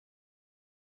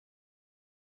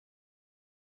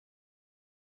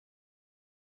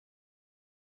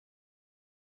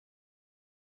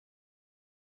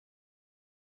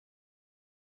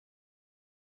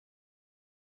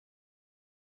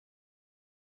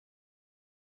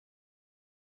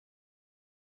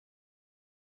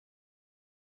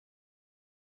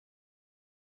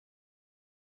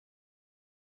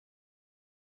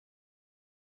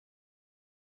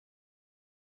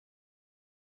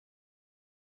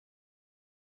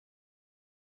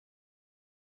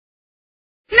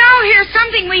share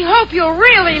something we hope you'll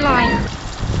really like.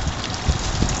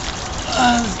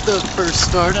 The first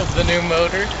start of the new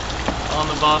motor on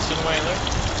the Boston Whaler.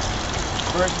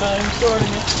 First time starting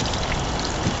it.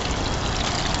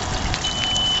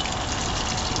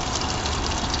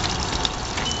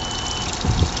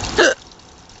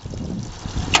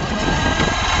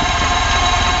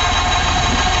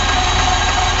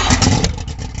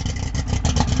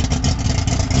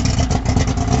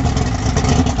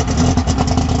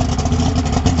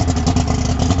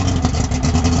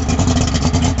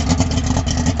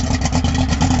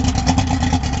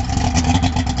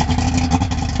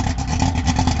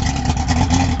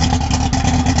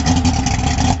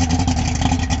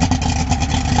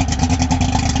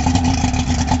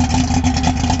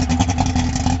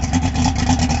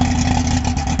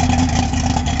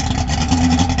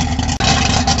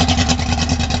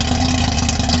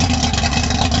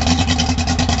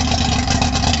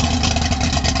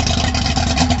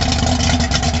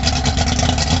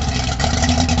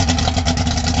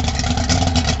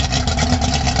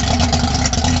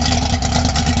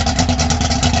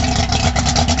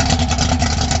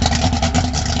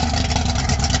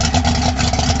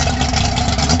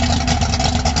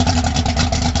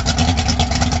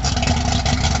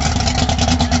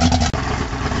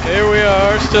 Here we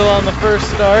are, still on the first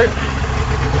start.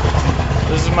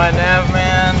 This is my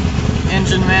NAVMAN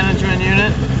engine management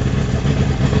unit.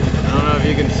 I don't know if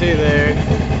you can see there.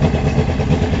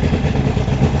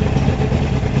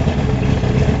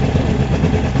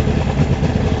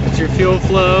 It's your fuel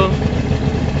flow,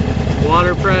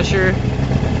 water pressure,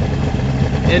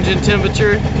 engine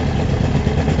temperature,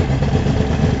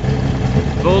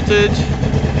 voltage,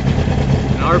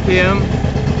 and RPM.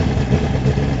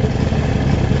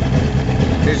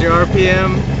 Here's your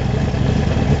RPM,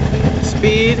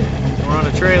 speed, we're on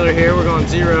a trailer here, we're going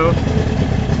 0.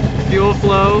 Fuel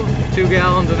flow, 2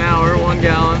 gallons an hour, 1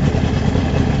 gallon.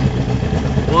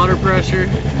 Water pressure, you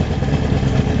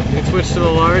can switch to the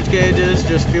large gauges,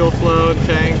 just fuel flow and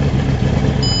tank.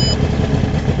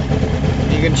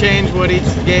 You can change what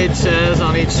each gauge says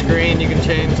on each screen, you can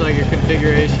change like your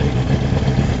configuration.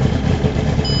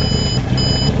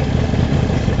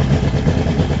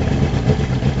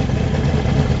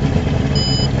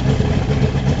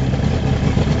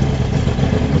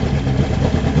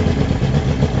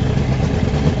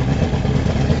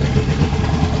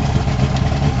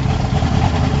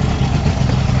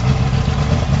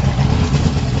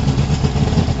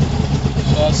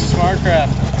 This is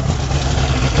smartcraft.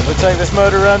 Looks like this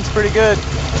motor runs pretty good.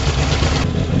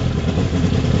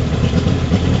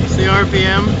 It's the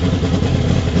RPM.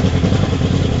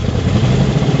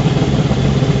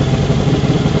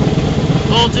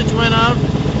 Voltage went up.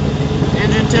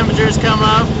 Engine temperatures come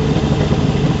up.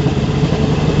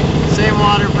 Same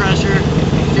water pressure.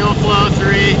 Fuel flow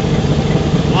 3.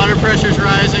 Water pressure's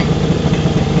rising.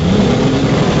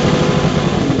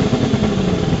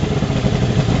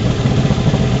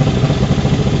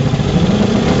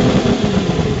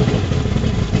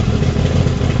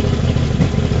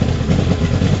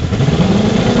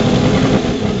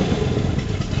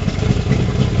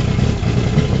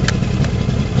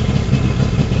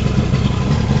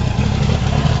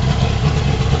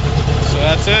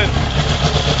 That's it.